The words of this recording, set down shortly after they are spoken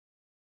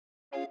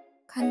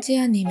漢字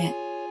アニメ。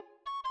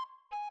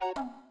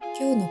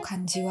今日の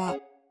漢字は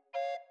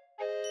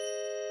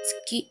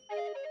月。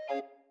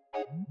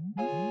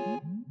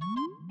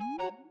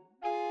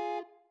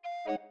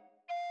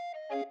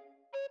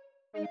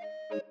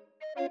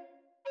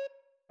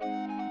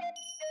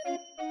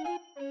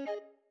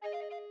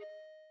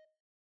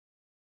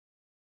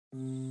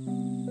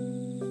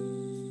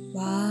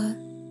わあ、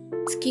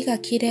月が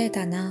綺麗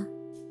だな。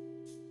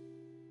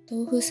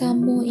豆腐さん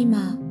も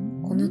今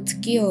この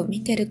月を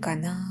見てるか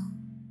な。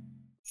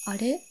あ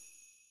れ、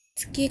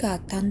月が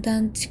だんだ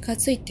ん近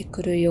づいて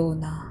くるよう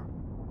な。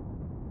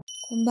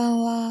こんばん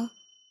は。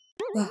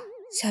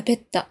喋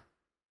った。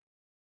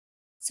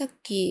さっ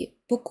き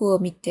僕を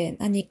見て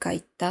何か言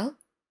った？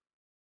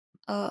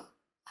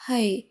は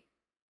い。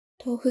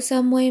豆腐さ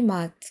んも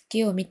今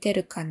月を見て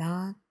るか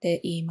なっ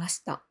て言いま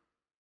した。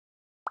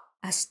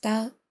明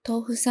日、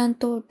豆腐さん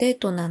とデー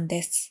トなん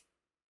です。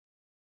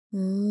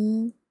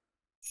明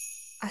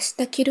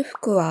日着る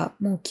服は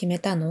もう決め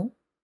たの？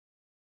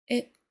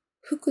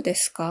服で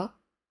すか？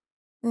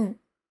うん。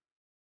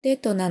デー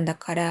トなんだ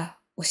から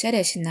おしゃ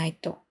れしない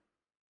と。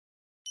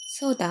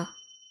そうだ。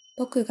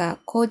僕が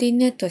コーディ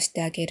ネートし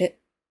てあげ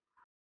る。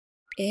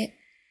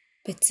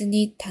別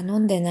に頼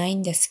んでない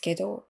んですけ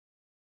ど。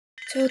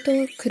ちょうど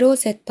クロー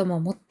ゼットも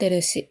持って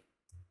るし。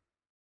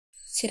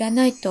知ら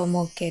ないと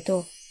思うけ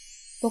ど、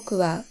僕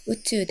は宇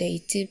宙で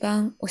一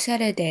番おしゃ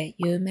れで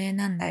有名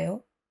なんだ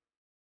よ。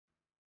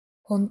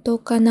本当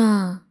か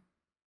な？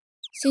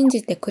信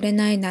じてくれ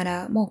ないな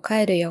らもう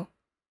帰るよ。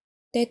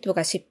デート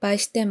が失敗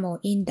しても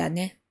いいんだ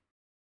ね。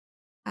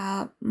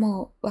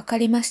もうわか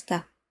りまし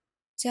た。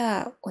じ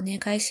ゃあお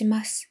願いし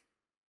ます。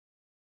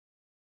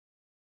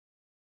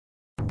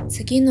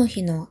次の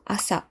日の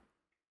朝。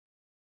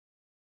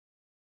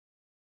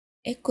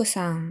エッグ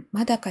さん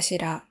まだかし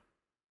ら？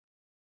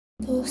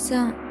豆腐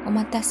さんお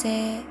待た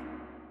せ。あ、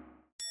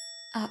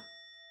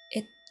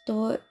えっ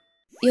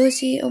用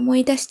事思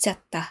い出しちゃっ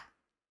た。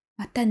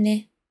また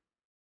ね。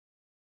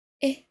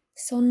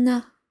そん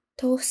な、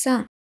豆腐さ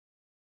ん。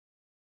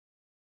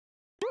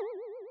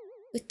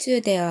宇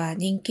宙では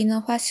人気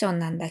のファッション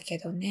なんだけ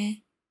ど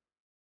ね。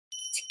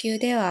地球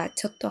では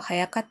ちょっと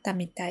早かった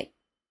みたい。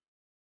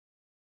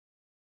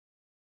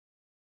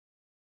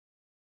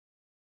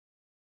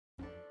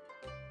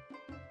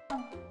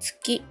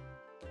月。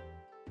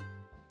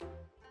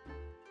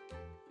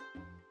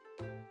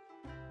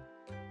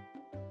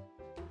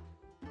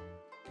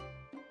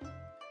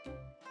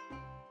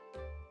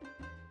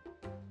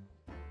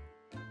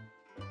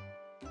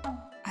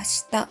明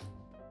日。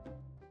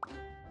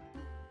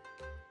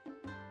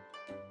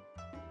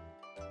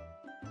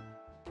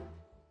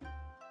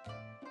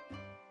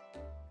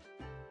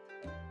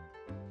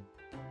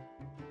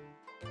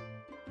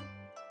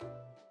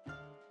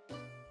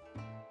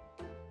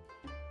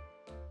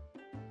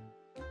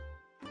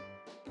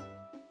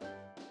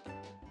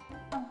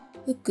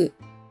服。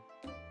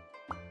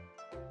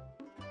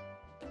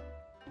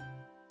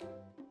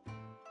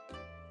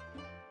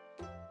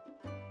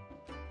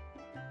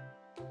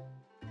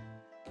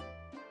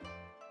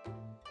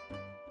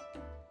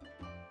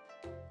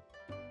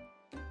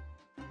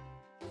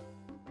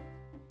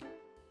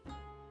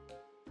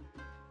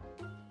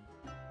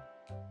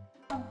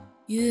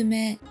有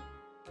名。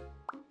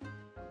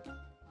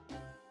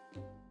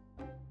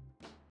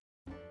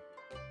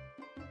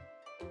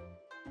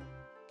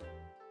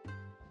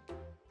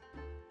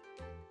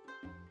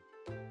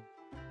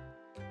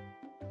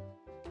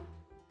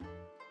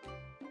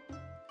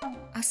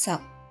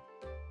朝。